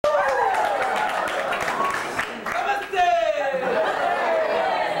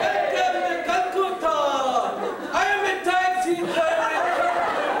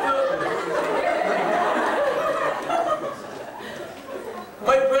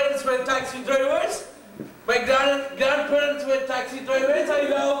parents were taxi drivers. My grandparents were taxi drivers. I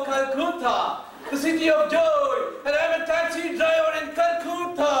love Calcutta, the city of joy. And I'm a taxi driver in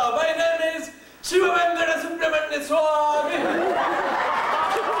Calcutta. My name is Shivamangala Subramanya Swami.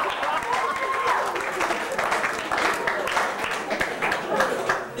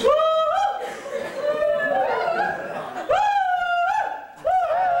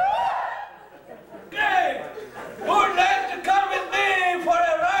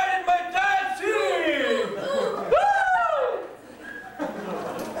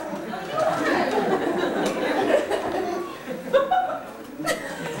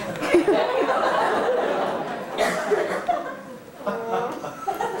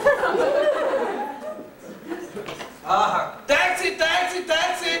 Taxi, taxi,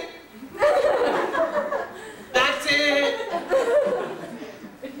 taxi! Taxi!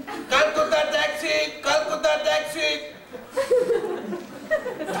 Calcutta taxi! Calcutta taxi!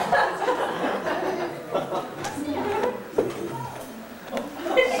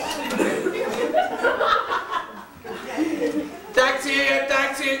 Taxi,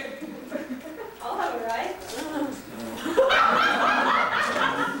 taxi! I'll have a ride.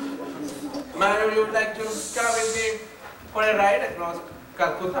 Ma'am, would you like to come with me for a ride across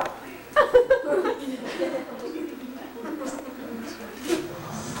Calcutta?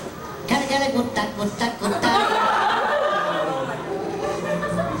 Calcutta, Calcutta, Calcutta.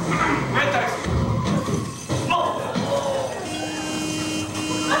 My taxi!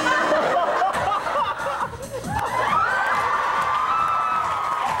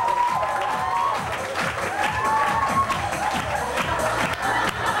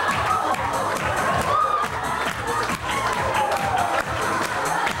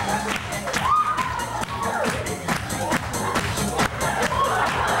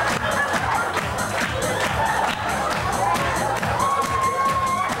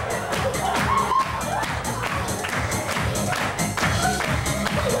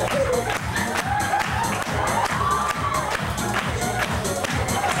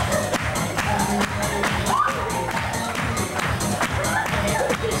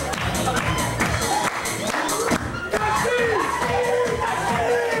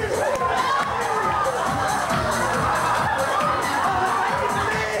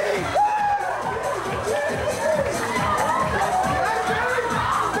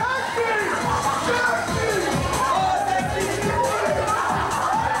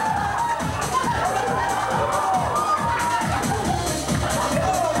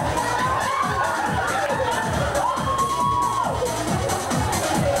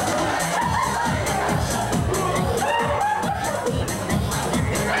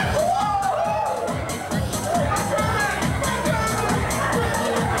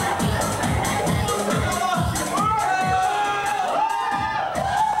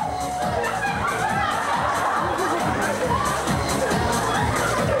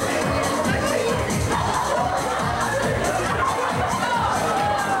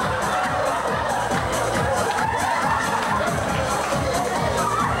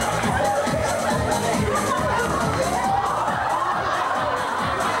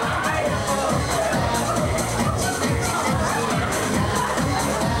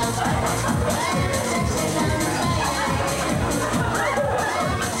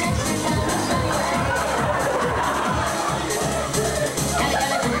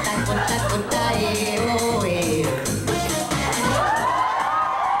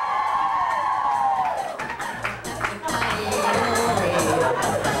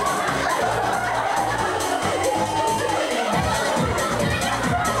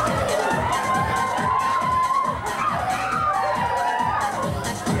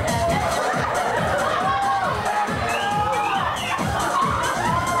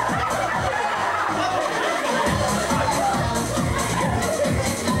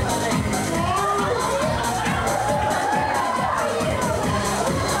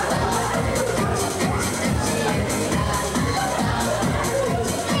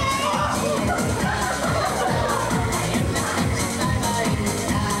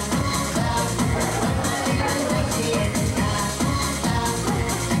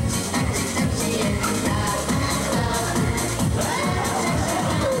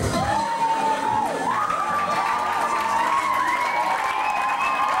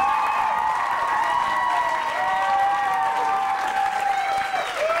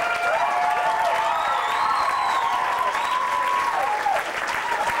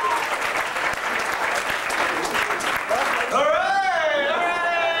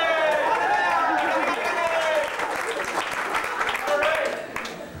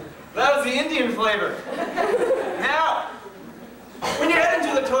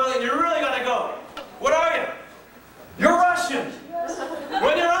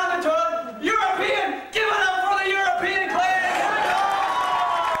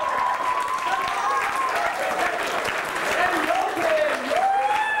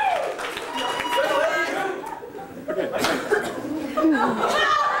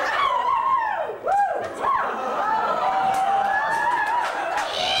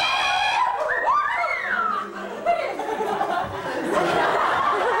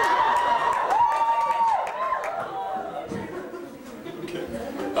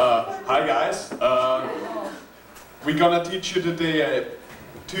 We're gonna teach you today a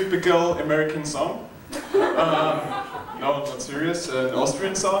typical American song. No, not serious, an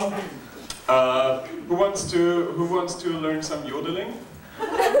Austrian song. Who wants to learn some yodeling?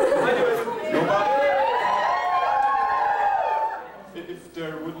 Nobody? If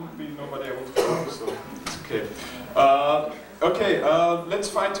there wouldn't be nobody, I would go, so it's okay. Let's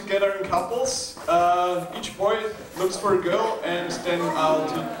fight together in couples. Each boy looks for a girl, and then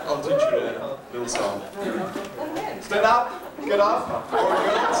I'll teach you a little song. Stand up, get up, or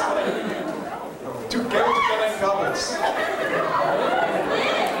girls, together in couples.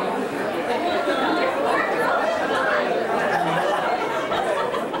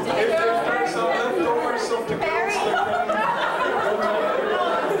 If there's some leftovers of the girls,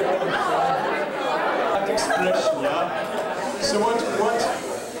 that expression, yeah. So what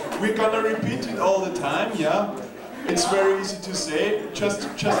we're gonna repeat it all the time, yeah. It's very easy to say. Just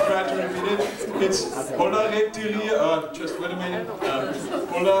try to repeat it. It's hola retiria. Just wait a minute.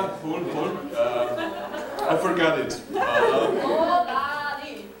 Hola, hold. I forgot it.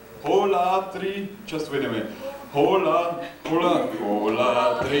 Hola tri. Just wait a minute. Hola tri.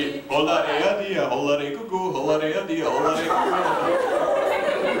 Hola rea dia. Hola re cuckoo. Hola rea dia. Hola re cuckoo.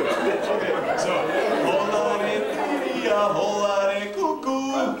 Okay, so hola retiria. Hola re cuckoo.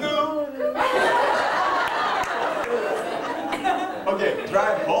 Okay,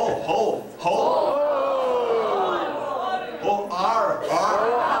 try hole. Hole R.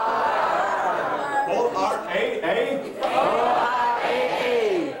 Hole R A.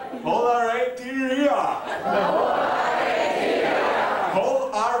 Hole R A Tiria. Hole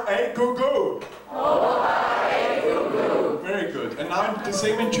R A Goo Goo. Very good. And now the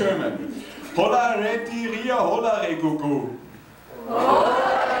same in German. Hola re Tiria. Hola re Goo Goo.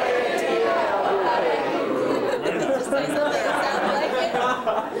 Very nice.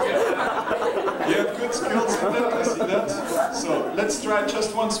 You have good skills in that, I see that. So, let's try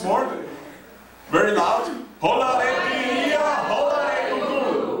just once more. Very loud. Hola re tiria, hola re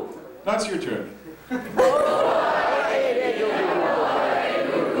cuckoo. Now it's your turn.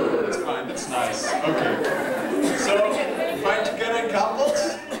 That's fine, that's nice. Okay. So, fight together in couples?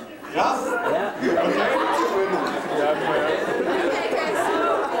 Yeah? Okay?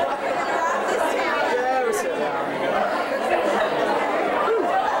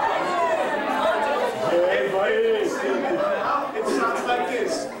 It sounds like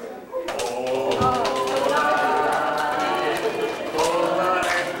this.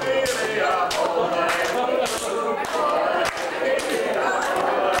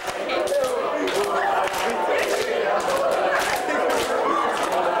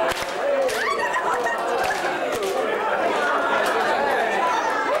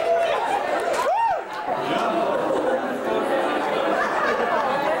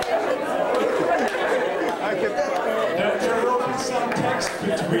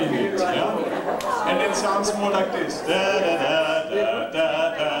 Between it, yeah? And it sounds more like this.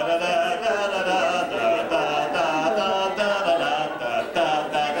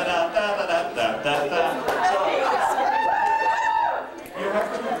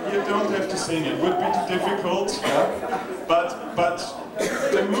 You don't have to sing it. It would be too difficult, yeah? But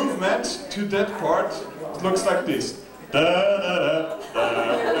the movement to that part looks like this.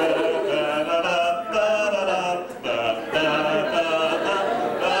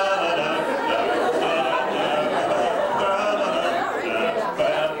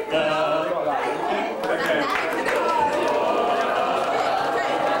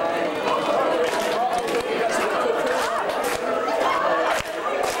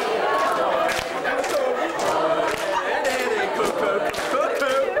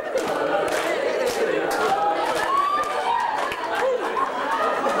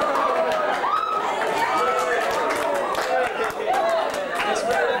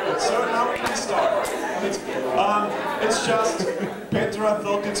 It's just, Petra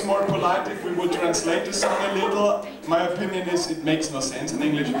thought it's more polite if we would translate the song a little. My opinion is it makes no sense in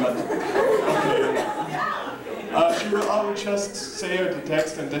English, but okay. I will just say the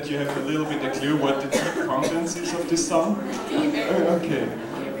text and that you have a little bit of clue what the deep contents is of this song. Okay.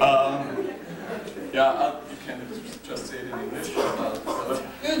 Yeah, you can just say it in English.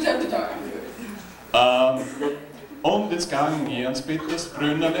 Und jetzt gang ich ans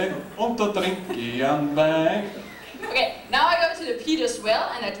Petersbrunnerle und da trinke ich einen Wein. Okay, now I go to the Peter's well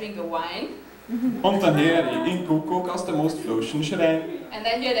and I drink a wine. Und dann höre ich in Kuckuck aus dem Ostflaschen schreien. And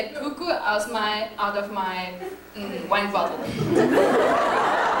then hear the cuckoo out of my wine bottle.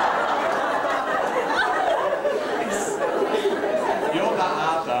 Ja, der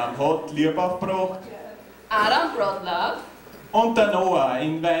Adam hat Liebe aufgebracht. Adam brought love. Und der Noah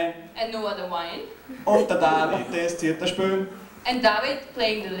in Wein. and no other wine. Und der David, der ist Zither spielen. And David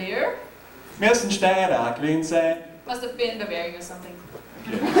playing the lyre. Wir sind Steirer gewesen sein. Must have been Bavarian or something.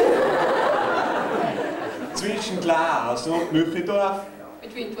 Zwischen Glas und Müchedorf.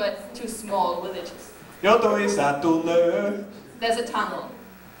 Between two small villages. Ja, da ist ein Tunnel. There's a tunnel.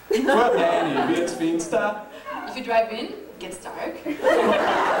 Vor rein wird's finster. If you drive in, it gets dark.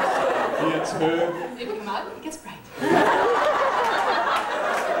 Wird's hell. If you come out, it gets bright.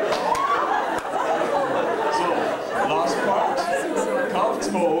 So, last part.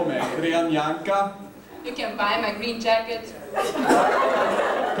 Kauft's mir um, einen grünen Janka. You can buy my green jacket.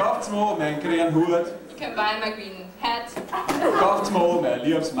 Kauft's mir um, einen grünen Hut. You can buy my green hat. Kauft's mir um, ein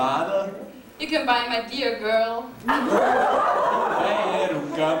liebes Mädel. You can buy my dear girl. Hey, er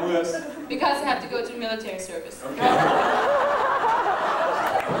umgehen muss. Because I have to go to military service. Okay.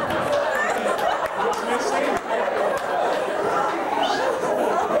 What's missing?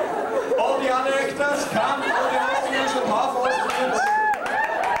 All the other actors, come, all the Austrians and half Austrians.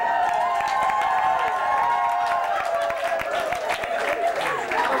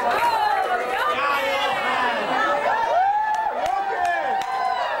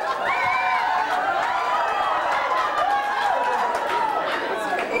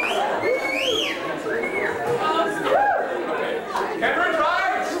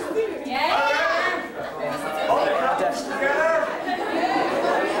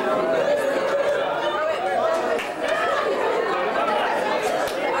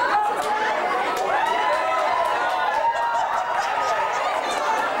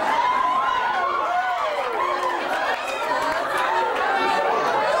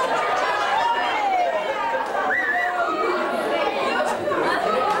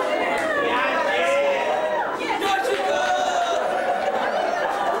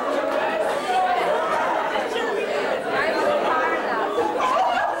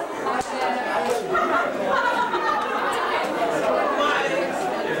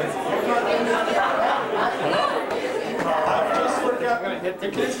 You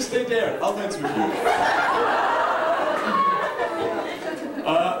can stay there, I'll dance with you.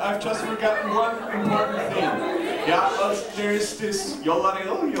 I've just forgotten one important thing. Yeah, but there's this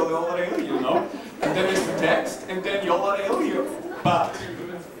yollareo, you know, and then there's the text, and then yollareo, but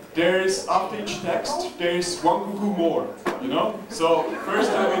there's, after each text, there's one goo more, you know? So,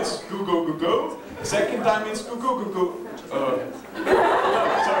 first time it's goo go goo go, second time it's goo go goo go. No,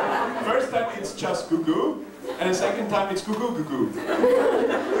 sorry, first time it's just goo goo, and the second time it's goo goo goo goo.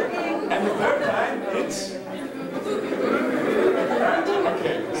 And the third time it's...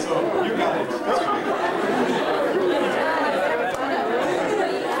 Okay, so you got it. That's good.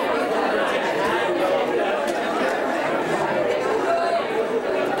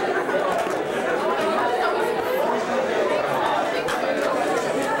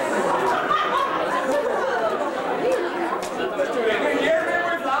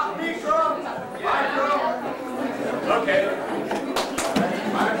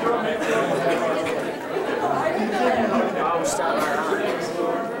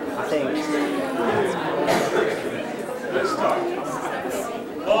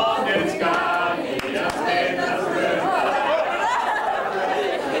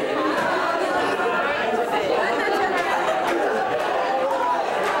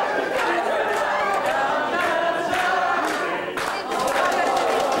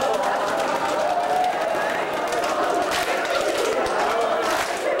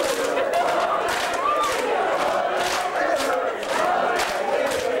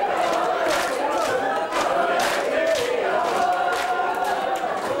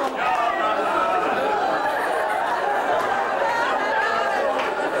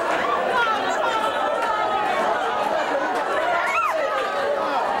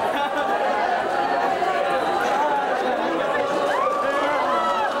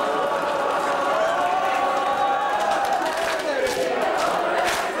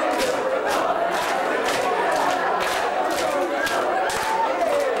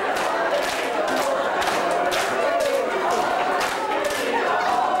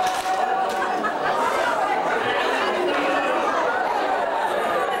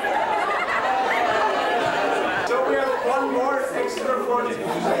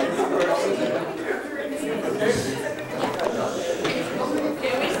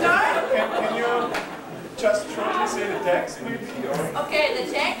 Okay,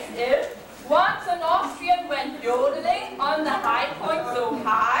 the text is, once an Austrian went yodeling on the high point so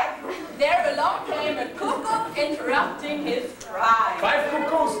high, there along came a cuckoo interrupting his cry. 5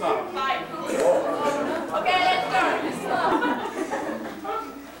 cuckoos now. 5 cuckoos. Okay, let's start.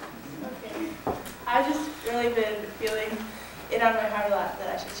 I've just really been feeling it on my heart a lot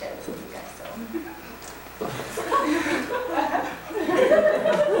that I should share this with you guys, so.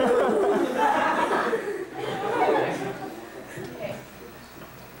 Okay.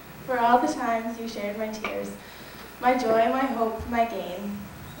 For all the times you shared my tears, my joy, my hope, my gain,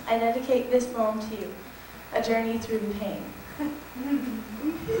 I dedicate this poem to you, a journey through the pain.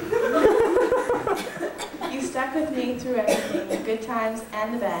 You stuck with me through everything, the good times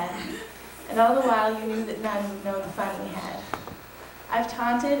and the bad, and all the while you knew that none would know the fun we had. I've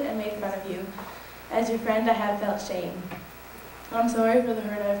taunted and made fun of you. As your friend, I have felt shame. I'm sorry for the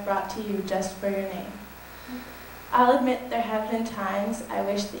hurt I've brought to you just for your name. I'll admit there have been times I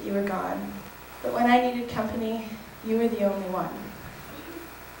wish that you were gone, but when I needed company, you were the only one.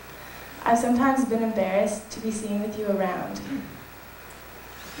 I've sometimes been embarrassed to be seen with you around.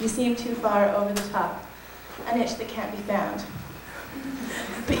 You seem too far over the top, an itch that can't be found.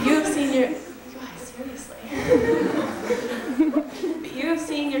 But you have seen your... seriously. But you have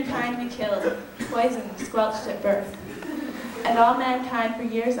seen your kind be killed, poisoned, squelched at birth. And all mankind for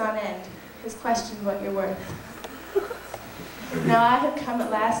years on end has questioned what you're worth. Now I have come at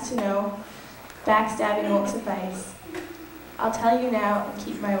last to know backstabbing won't suffice. I'll tell you now and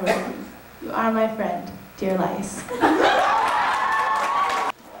keep my word. You are my friend, dear Lice.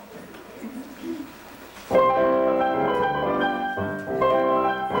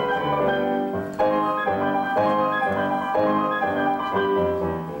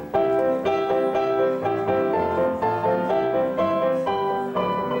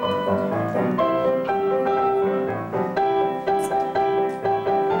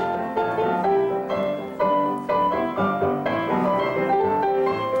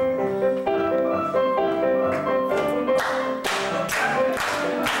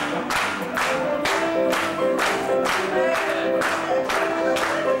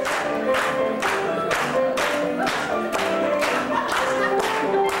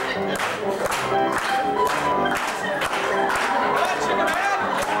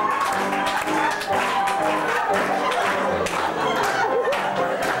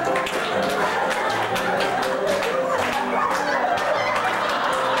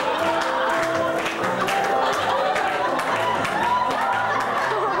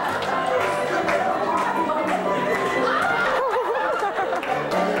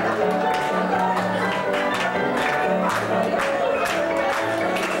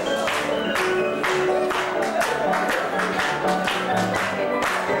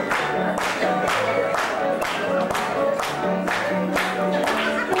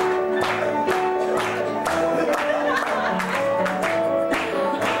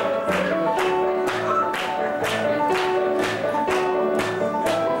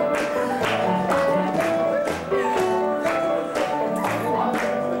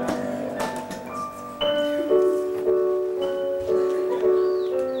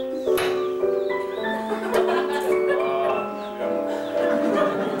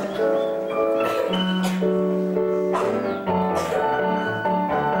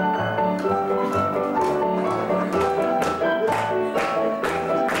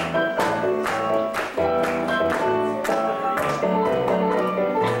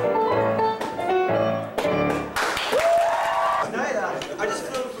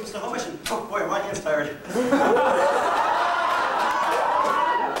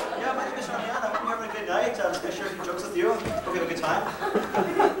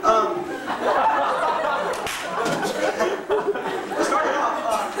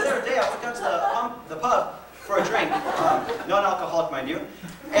 Non-alcoholic, mind you.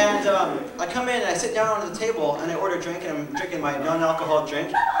 And I come in and I sit down on the table and I order a drink and I'm drinking my non-alcoholic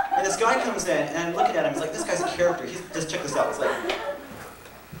drink. And this guy comes in and I'm looking at him, he's like, this guy's a character. He's, just check this out. It's like,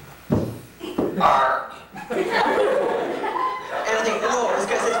 argh. And I think, oh, this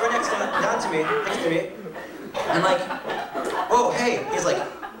guy sits right next to me. I'm like, oh, hey. He's like,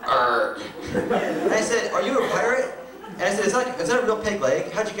 argh. And I said, are you a pirate? And I said, is that a real peg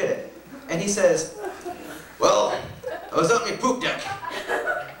leg? How'd you get it? And he says, well, I was out on my poop deck,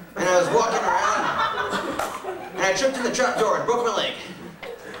 and I was walking around, and I tripped in the trap door and broke my leg.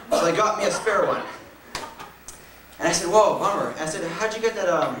 So I got me a spare one. And I said, whoa, bummer. And I said, how'd you get that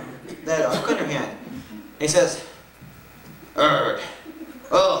hook on your hand? And he says, well,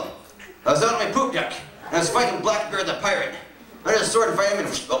 I was out on my poop deck, and I was fighting Blackbeard the pirate. I just sword fight him,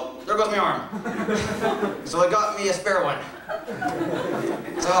 and oh, there goes my arm. So I got me a spare one.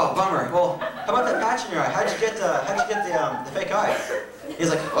 So, oh, bummer. Well, how about that patch in your eye? How'd you get the fake eye? He's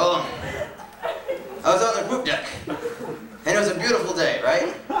like, well, I was out on the poop deck, and it was a beautiful day,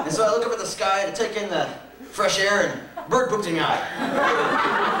 right? And so I look up at the sky to take in the fresh air, and bird pooped in my eye.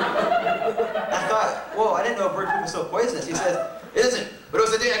 I thought, whoa, I didn't know know bird poop is so poisonous. He says, it isn't, but it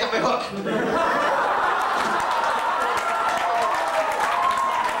was the day I got my hook.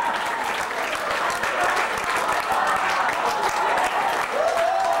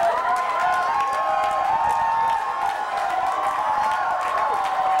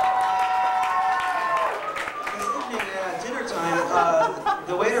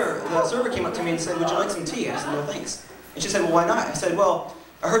 The server came up to me and said, would you like some tea? I said, no thanks. And she said, well, why not? I said, well,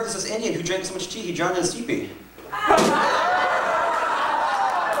 I heard there's this Indian who drank so much tea he drowned in his teepee. I'd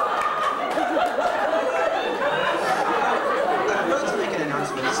like to make an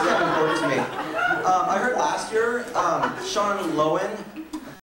announcement. This is kind of important to me. I heard last year, Sean Lowen